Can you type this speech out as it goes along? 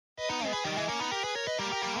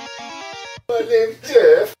My name's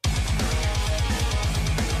Jeff.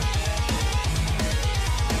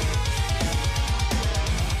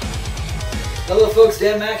 Hello folks,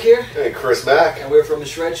 Dan Mack here. Hey, Chris Mack. And we're from the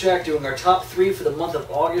Shred Shack doing our top 3 for the month of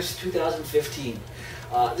August 2015.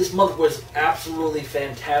 This month was absolutely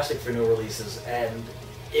fantastic for new releases, and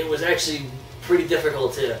it was actually pretty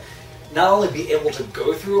difficult to not only be able to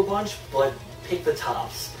go through a bunch, but pick the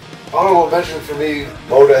tops. Honorable mention for me,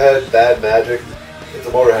 Motorhead, Bad Magic. It's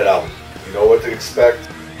a Motorhead album. You know what to expect.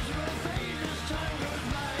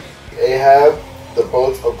 Ahab, The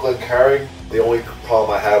Boats of Glencairn. The only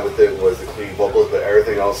problem I had with it was the clean vocals, but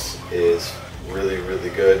everything else is really, really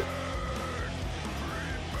good.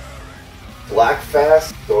 Black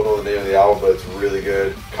Fast, don't know the name of the album, but it's really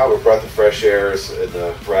good. Kind of a breath of fresh air in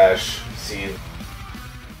the thrash scene.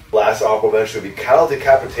 Last honorable mention would be Cattle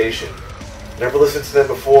Decapitation. Never listened to them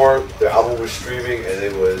before. Their album was streaming and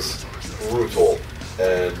it was brutal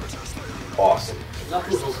and awesome. Not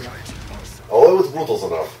brutal enough. Oh, it was brutal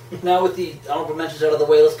enough. Now with the honorable mentions out of the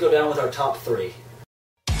way, let's go down with our top 3.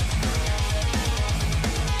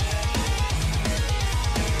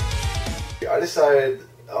 I decided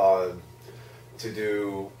to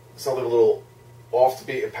do something a little off the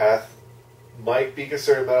beaten path. Might be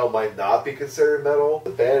considered metal, might not be considered metal. The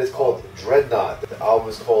band is called Dreadnought. The album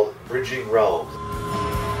is called Bridging Realms.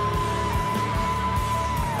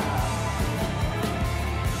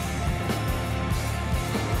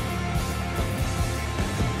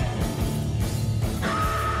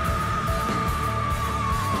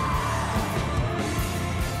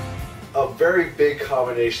 A very big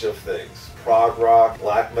combination of things. Prog rock,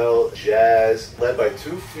 black metal, jazz, led by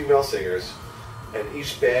 2 female singers, and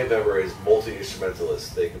each band member is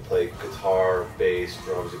multi-instrumentalist. They can play guitar, bass,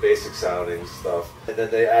 drums, basic sounding stuff. And then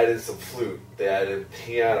they add in some flute, they add in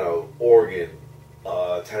piano, organ,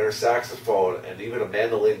 tenor saxophone, and even a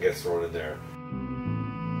mandolin gets thrown in there.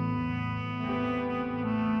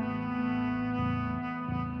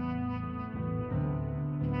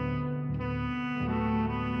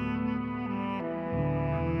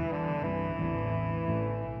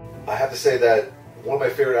 I have to say that one of my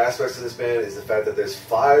favorite aspects of this band is the fact that there's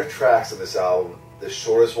 5 tracks on this album, the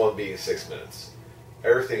shortest one being 6 minutes.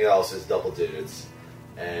 Everything else is double digits,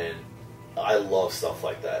 and I love stuff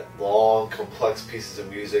like that. Long, complex pieces of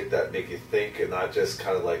music that make you think and not just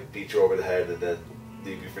kind of like beat you over the head and then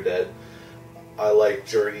leave you for dead. I like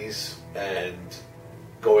journeys and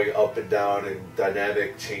going up and down and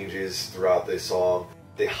dynamic changes throughout this song.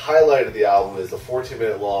 The highlight of the album is the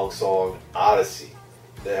 14-minute long song, Odyssey.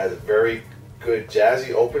 That has a very good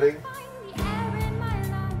jazzy opening.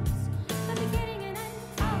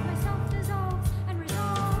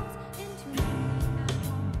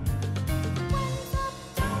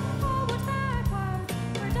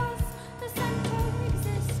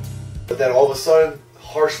 But then all of a sudden,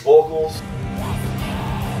 harsh vocals.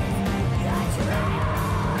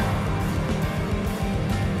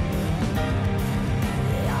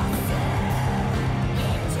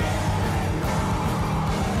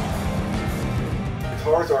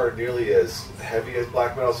 Guitars aren't nearly as heavy as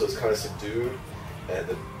black metal, so it's kind of subdued, and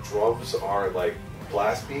the drums aren't like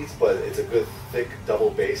blast beats, but it's a good thick double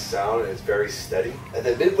bass sound, and it's very steady. And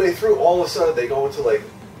then midway through, all of a sudden they go into like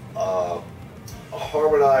a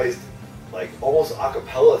harmonized, like almost a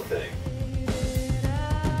cappella thing.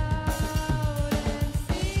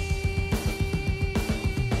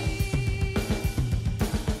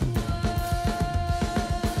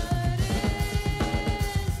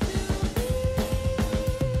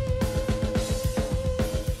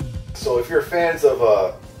 So if you're fans of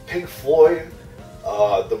Pink Floyd,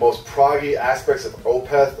 the most proggy aspects of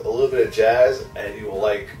Opeth, a little bit of jazz, and you will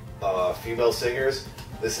like female singers,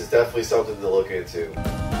 this is definitely something to look into.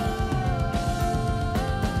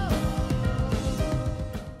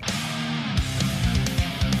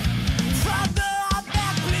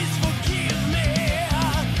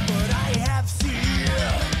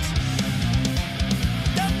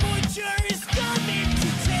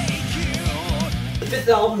 The 5th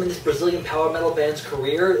album in this Brazilian power metal band's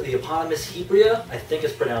career, the eponymous Hibria, I think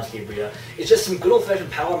it's pronounced Hibria, is just some good old-fashioned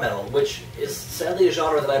power metal, which is sadly a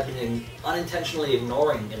genre that I've been unintentionally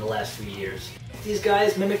ignoring in the last few years. These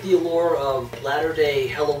guys mimic the allure of latter-day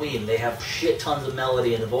Halloween. They have shit tons of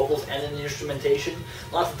melody in the vocals and in the instrumentation,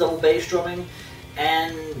 lots of double bass drumming,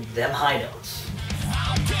 and them high notes.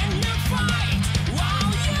 How can you fight while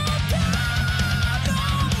you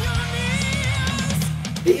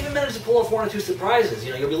They even managed to pull off 1 or 2 surprises.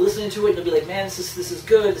 You know, you'll be listening to it and you'll be like, man, this is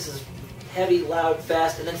good, this is heavy, loud,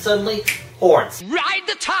 fast, and then suddenly, horns. Ride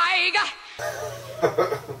the tiger!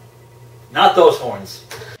 Not those horns.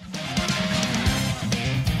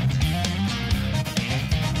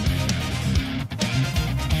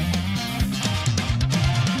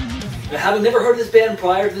 having never heard of this band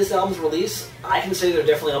prior to this album's release, I can say they're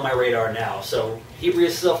definitely on my radar now. So,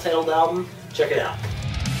 Hibria's self-titled album, check it out.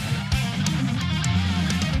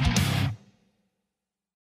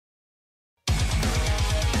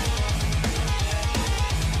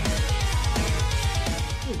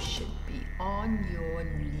 You should be on your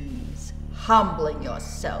knees, humbling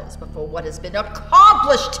yourselves before what has been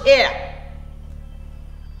accomplished here.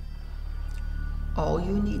 All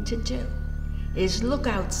you need to do is look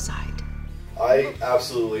outside. I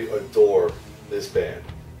absolutely adore this band.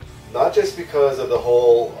 Not just because of the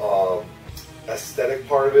whole aesthetic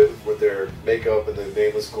part of it, with their makeup and the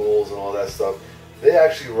nameless ghouls and all that stuff. They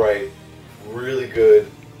actually write really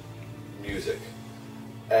good music.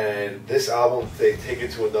 And this album, they take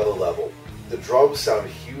it to another level. The drums sound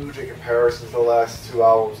huge in comparison to the last two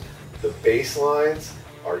albums. The bass lines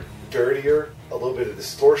are dirtier, a little bit of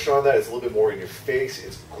distortion on that. It's a little bit more in your face.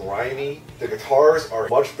 It's grimy. The guitars are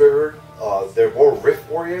much bigger. They're more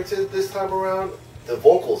riff-oriented this time around. The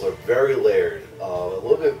vocals are very layered, a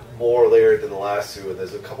little bit more layered than the last two, and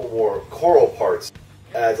there's a couple more choral parts.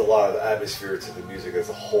 Adds a lot of atmosphere to the music as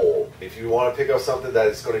a whole. If you want to pick up something that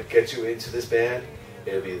is going to get you into this band,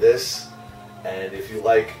 it'll be this. And if you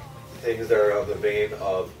like things that are of the vein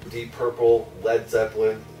of Deep Purple, Led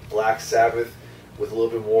Zeppelin, Black Sabbath, with a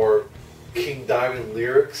little bit more King Diamond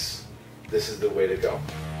lyrics, this is the way to go.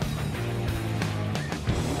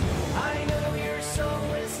 I know your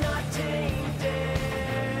soul is not tainted,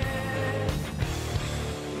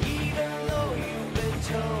 even though you've been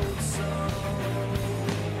told so.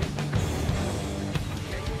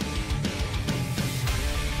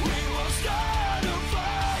 We will start a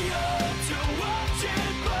fire to watch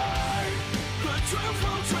it burn. The truth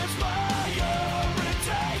will transpire and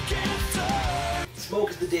take its turn. Smoke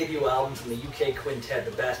is the debut album from the UK quintet,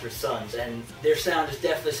 the Bastard Sons, and their sound is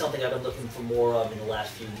definitely something I've been looking for more of in the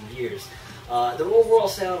last few years. Their overall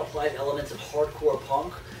sound applies elements of hardcore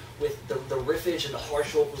punk with the riffage and the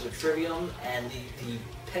harsh vocals of Trivium and the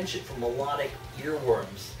penchant for melodic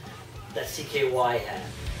earworms that CKY had.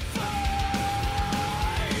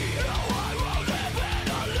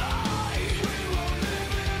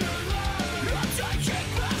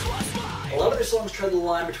 A lot of their songs tread the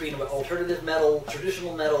line between alternative metal,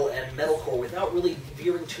 traditional metal, and metalcore without really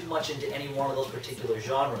veering too much into any one of those particular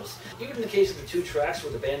genres. Even in the case of the two tracks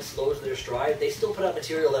where the band slows their stride, they still put out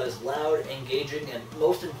material that is loud, engaging, and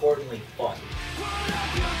most importantly, fun.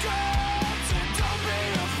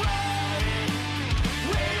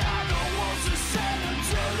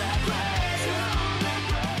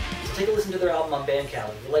 So take a listen to their album on Bandcamp.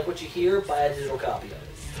 If you like what you hear, buy a digital copy of it.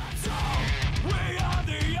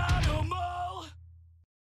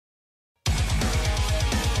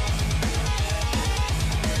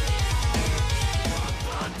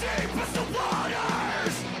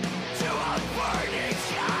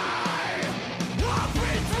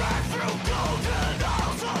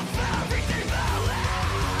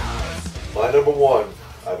 My number one,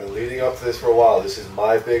 I've been leading up to this for a while. This is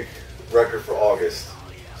my big record for August.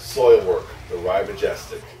 Soilwork, the Ride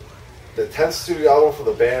Majestic. The 10th studio album from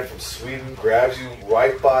the band from Sweden grabs you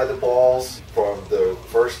right by the balls from the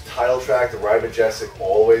first title track, the Ride Majestic,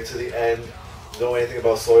 all the way to the end. If you know anything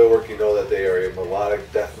about Soilwork, you know that they are a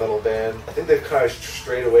melodic death metal band. I think they've kind of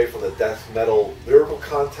strayed away from the death metal lyrical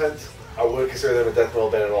content. I wouldn't consider them a death metal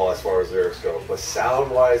band at all as far as lyrics go. But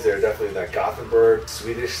sound-wise, they're definitely in that Gothenburg,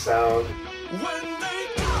 Swedish sound.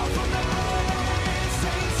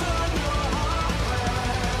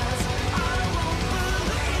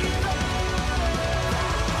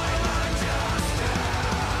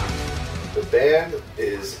 The band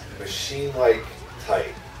is machine-like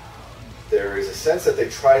tight. There is a sense that they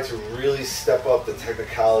try to really step up the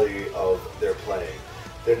technicality of their playing.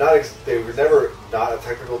 They were never not a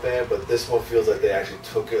technical band, but this one feels like they actually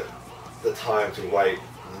took the time to write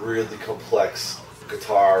really complex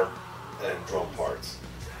guitar and drum parts.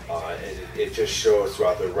 And it just shows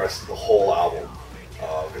throughout the whole album.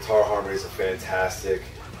 Guitar harmonies are fantastic.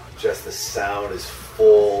 Just the sound is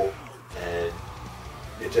full, and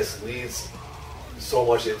it just leads so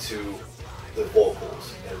much into the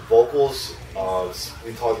vocals. And vocals,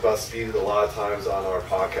 we talked about Speed a lot of times on our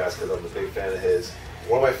podcast because I'm a big fan of his.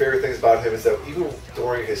 One of my favorite things about him is that even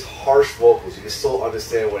during his harsh vocals, you can still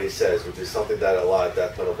understand what he says, which is something that a lot of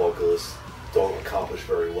death metal vocalists don't accomplish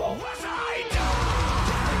very well.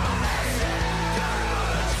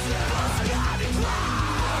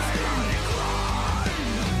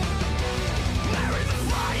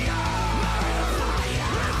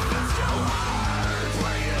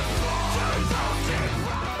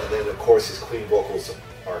 And then, of course, his clean vocals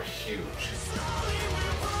are huge.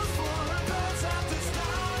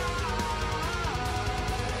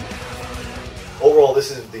 overall,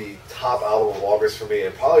 this is the top album of August for me,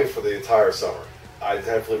 and probably for the entire summer. I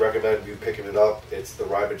definitely recommend you picking it up. It's the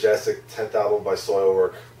Majestic 10th album by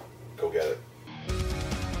Soilwork. Go get it.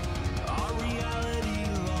 Our reality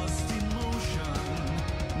lost in motion,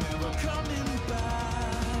 never coming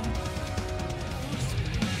back.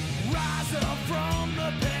 Rise up from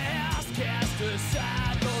the past, cast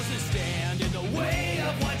aside those that stand in the way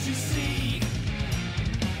of what you seek.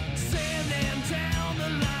 Send them down the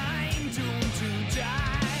line, doomed to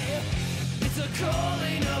die. It's a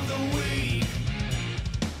calling of the weak.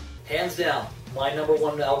 Hands down, my number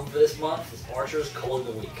one album for this month is Archer's Culling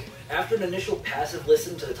the Week. After an initial passive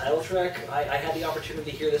listen to the title track, I had the opportunity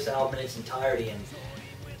to hear this album in its entirety, and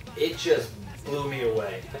it just blew me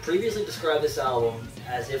away. I previously described this album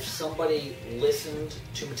as if somebody listened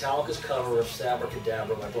to Metallica's cover of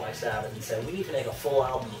Sabracadabra by Black Sabbath and said, we need to make a full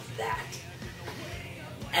album of that.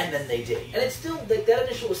 And then they did. And it's still, that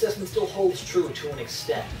initial assessment still holds true to an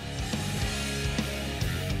extent.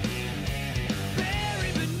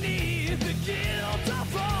 Buried beneath the guilt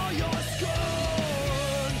of all your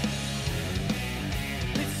scorn,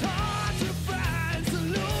 it's hard to find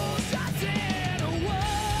solutions in a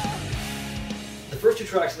war. The first two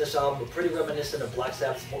tracks in this album are pretty reminiscent of Black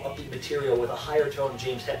Sabbath's more upbeat material with a higher tone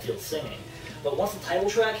James Hetfield singing. But once the title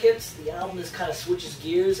track hits, the album just kind of switches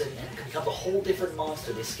gears and becomes a whole different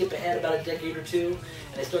monster. They skip ahead about a decade or two,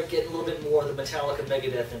 and they start getting a little bit more of the Metallica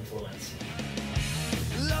Megadeth influence.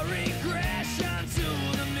 The regression to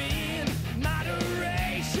the mean,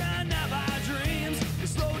 moderation of our dreams, the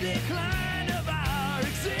slow decline of our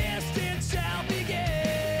existence shall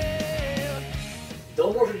begin.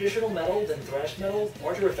 Though more traditional metal than thrash metal,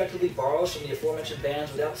 Archer effectively borrows from the aforementioned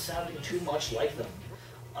bands without sounding too much like them,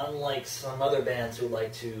 unlike some other bands who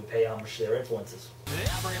like to pay homage to their influences.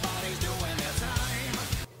 Everybody's doing their time.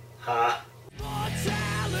 Ha!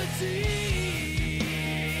 Mortality.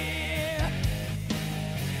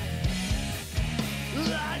 The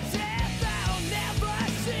death I'll never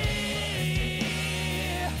see.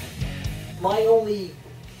 My only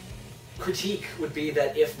critique would be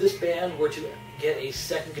that if this band were to get a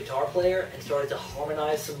second guitar player and started to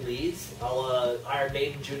harmonize some leads, a la Iron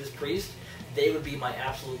Maiden, Judas Priest, they would be my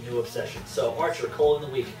absolute new obsession. So Archer, Culling the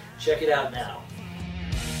Week, check it out now.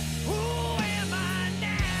 Who am I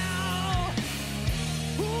now?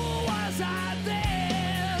 Who was I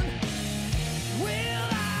then? Will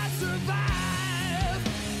I survive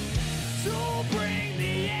to bring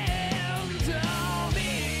the end on me?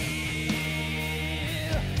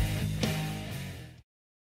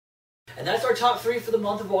 And that's our top 3 for the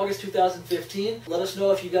month of August 2015. Let us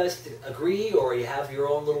know if you guys agree or you have your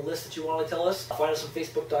own little list that you want to tell us. Find us on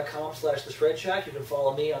Facebook.com/TheShredShack. You can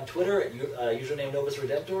follow me on Twitter at username Novus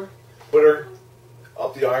Redemptor. Twitter,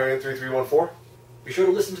 up the iron 3314. Be sure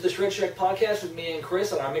to listen to the Shred Shack podcast with me and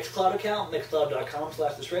Chris on our Mixcloud account,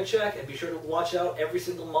 mixcloud.com/TheShredShack. And be sure to watch out every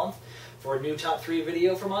single month for a new top 3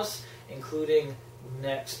 video from us, including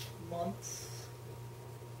next month.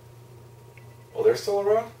 Oh, they're still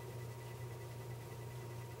around?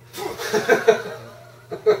 I'm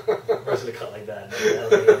just gonna cut like that.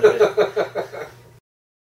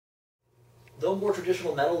 Though more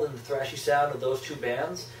traditional metal than the thrashy sound of those two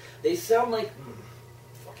bands, they sound like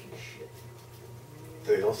fucking shit.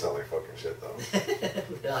 They don't sound like fucking shit, though.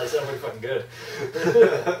 No, they sound pretty fucking good.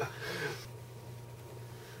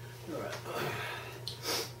 Alright.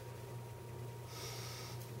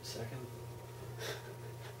 Second.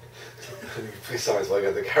 I think you please tell me so I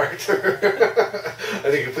get the character. I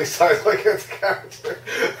think you please tell me so I get the character.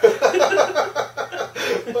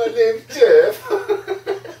 My name's Jeff.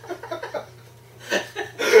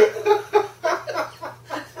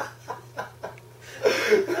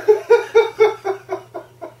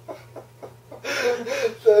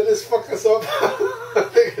 Did I just fuck this up? I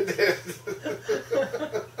think it did.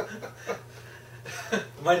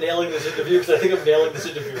 Am I nailing this interview? Because I think I'm nailing this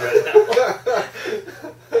interview right now.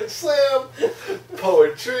 Slam.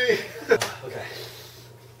 Poetry. Okay.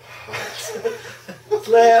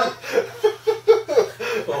 Slam.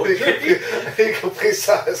 I think you please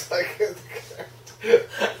tell me so I get the character.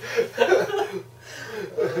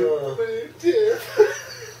 Dear.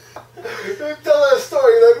 Tell that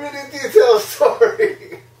story, that really detailed story.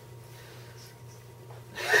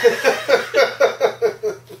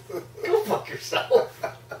 Go fuck yourself.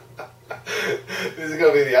 This is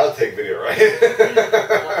gonna be the outtake video, right?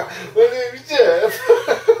 My name's Jeff.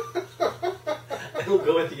 It'll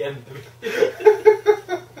go at the end of the video.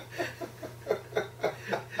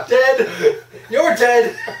 Dead. You're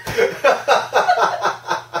dead.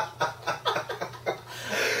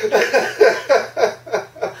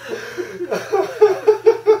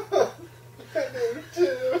 My name's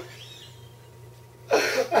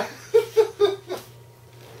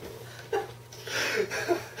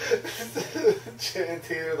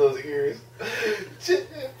pointing those ears. Chip.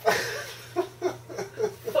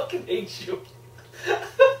 Fucking hate you.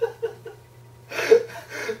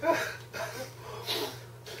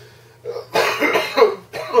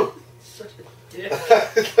 Such a dick.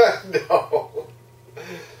 No.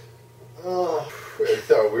 Oh,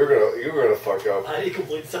 sorry, you were gonna fuck up. I need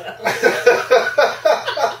complete silence.